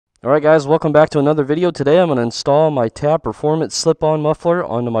Alright guys, welcome back to another video. Today I'm going to install my Tab Performance slip-on muffler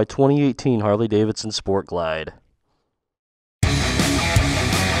onto my 2018 Harley-Davidson Sport Glide.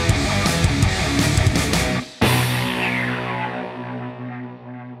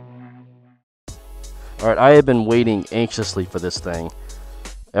 Alright, I have been waiting anxiously for this thing.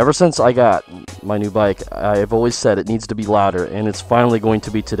 Ever since I got my new bike, I've always said it needs to be louder, and it's finally going to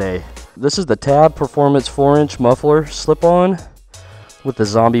be today. This is the Tab Performance 4-inch muffler slip-on with the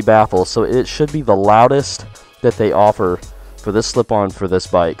zombie baffle, so it should be the loudest that they offer for this slip-on for this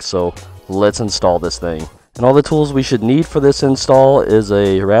bike. So let's install this thing. And all the tools we should need for this install is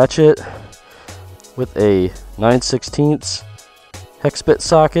a ratchet with a 9/16 hex bit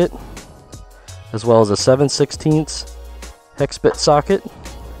socket, as well as a 7/16 hex bit socket,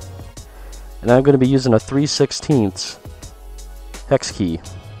 and I'm going to be using a 3/16 hex key.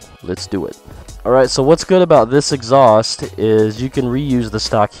 Let's do it. Alright, so what's good about this exhaust is you can reuse the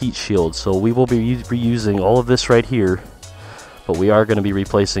stock heat shield. So we will be reusing all of this right here, but we are going to be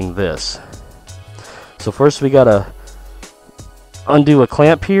replacing this. So first we gotta undo a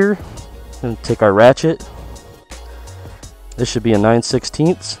clamp here and take our ratchet. This should be a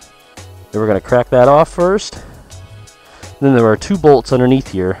 9/16. Then we're going to crack that off first. Then there are two bolts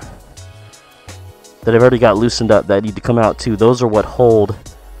underneath here that I've already got loosened up that need to come out too. Those are what hold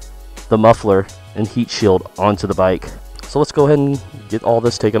the muffler and heat shield onto the bike. So let's go ahead and get all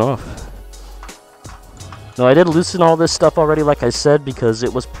this taken off. Now I did loosen all this stuff already, like I said, because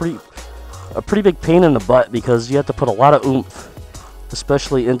it was a pretty big pain in the butt, because you have to put a lot of oomph,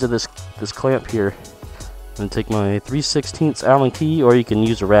 especially into this clamp here. I'm going to take my 3/16 Allen key, or you can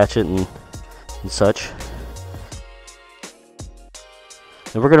use a ratchet and such.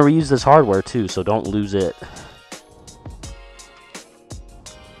 And we're going to reuse this hardware too, so don't lose it.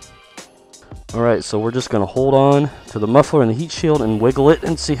 Alright, so we're just going to hold on to the muffler and the heat shield and wiggle it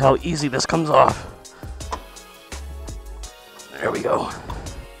and see how easy this comes off. There we go.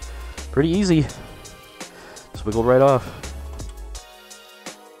 Pretty easy. Just wiggled right off.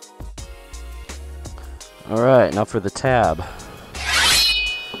 Alright, now for the tab.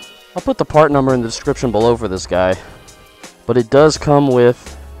 I'll put the part number in the description below for this guy. But it does come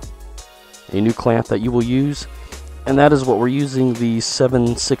with a new clamp that you will use, and that is what we're using the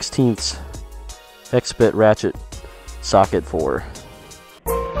 7/16 hex bit ratchet socket for.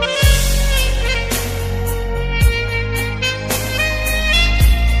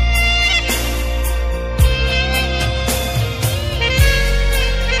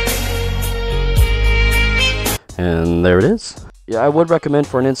 And there it is. Yeah, I would recommend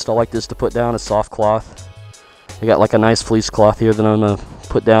for an install like this to put down a soft cloth. I got like a nice fleece cloth here that I'm going to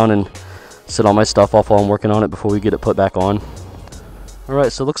put down and sit all my stuff off while I'm working on it before we get it put back on.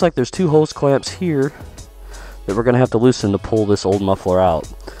 Alright, so it looks like there's two hose clamps here that we're going to have to loosen to pull this old muffler out.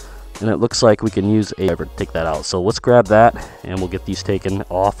 And it looks like we can use a driver to take that out. So let's grab that and we'll get these taken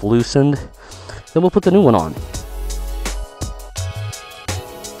off, loosened. Then we'll put the new one on.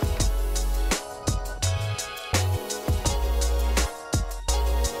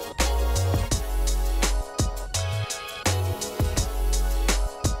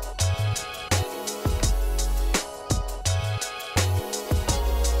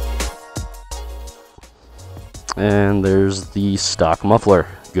 And there's the stock muffler.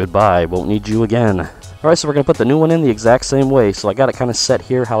 Goodbye, won't need you again. Alright, so we're going to put the new one in the exact same way. So I got it kind of set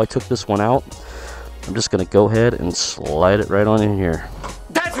here how I took this one out. I'm just going to go ahead and slide it right on in here.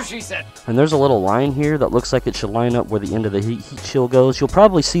 That's what she said! And there's a little line here that looks like it should line up where the end of the heat shield goes. You'll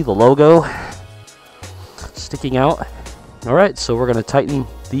probably see the logo sticking out. Alright, so we're going to tighten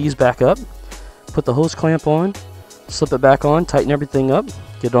these back up. Put the hose clamp on. Slip it back on. Tighten everything up.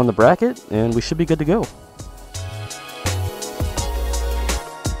 Get it on the bracket. And we should be good to go.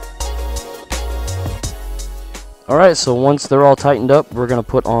 Alright, so once they're all tightened up, we're going to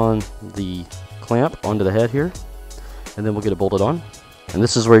put on the clamp onto the head here, and then we'll get it bolted on. And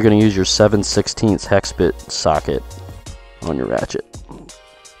this is where you're going to use your 7/16 hex bit socket on your ratchet.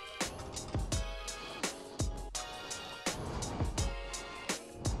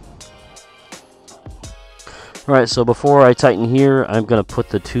 Alright, so before I tighten here, I'm going to put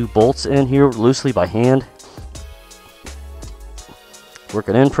the two bolts in here loosely by hand. Work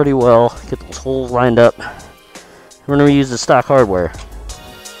it in pretty well, get those holes lined up. We're going to reuse the stock hardware.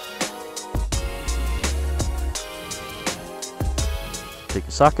 Take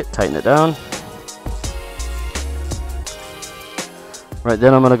a socket, tighten it down. Right,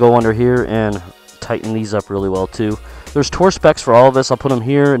 then I'm going to go under here and tighten these up really well too. There's Torque specs for all of this. I'll put them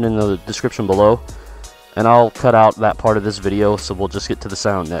here and in the description below. And I'll cut out that part of this video, so we'll just get to the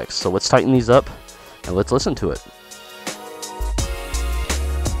sound next. So let's tighten these up and let's listen to it.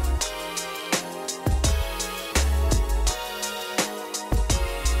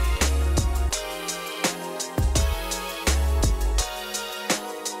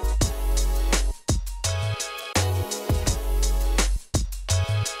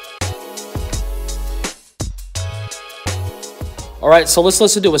 All right, so let's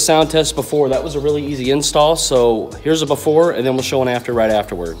listen to a sound test before. That was a really easy install. So here's a before, and then we'll show an after right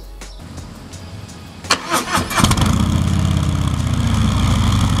afterward.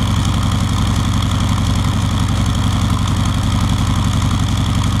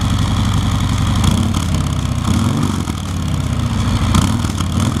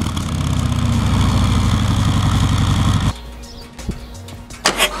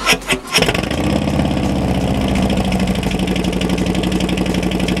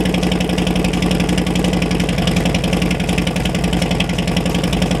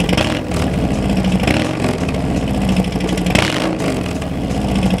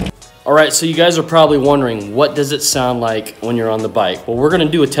 All right, so you guys are probably wondering, what does it sound like when you're on the bike? Well, we're gonna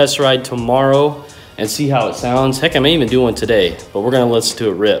do a test ride tomorrow and see how it sounds. Heck, I may even do one today, but we're gonna listen to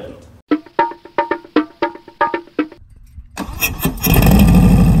it rip.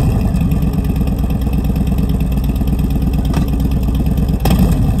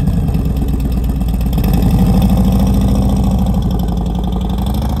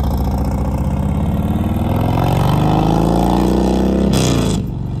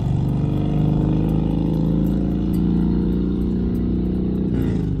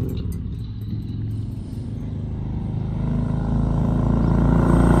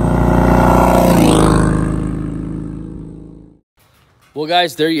 Well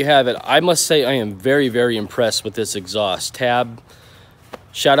guys, there you have it. I must say I am very, very impressed with this exhaust tab.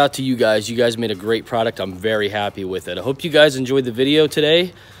 Shout out to you guys. You guys made a great product. I'm very happy with it. I hope you guys enjoyed the video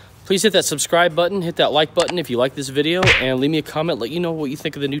today. Please hit that subscribe button, hit that like button if you like this video, and leave me a comment, let you know what you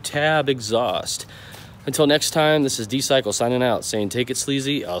think of the new tab exhaust. Until next time, this is D-Cycle signing out, saying take it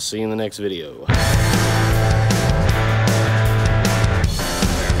sleazy. I'll see you in the next video.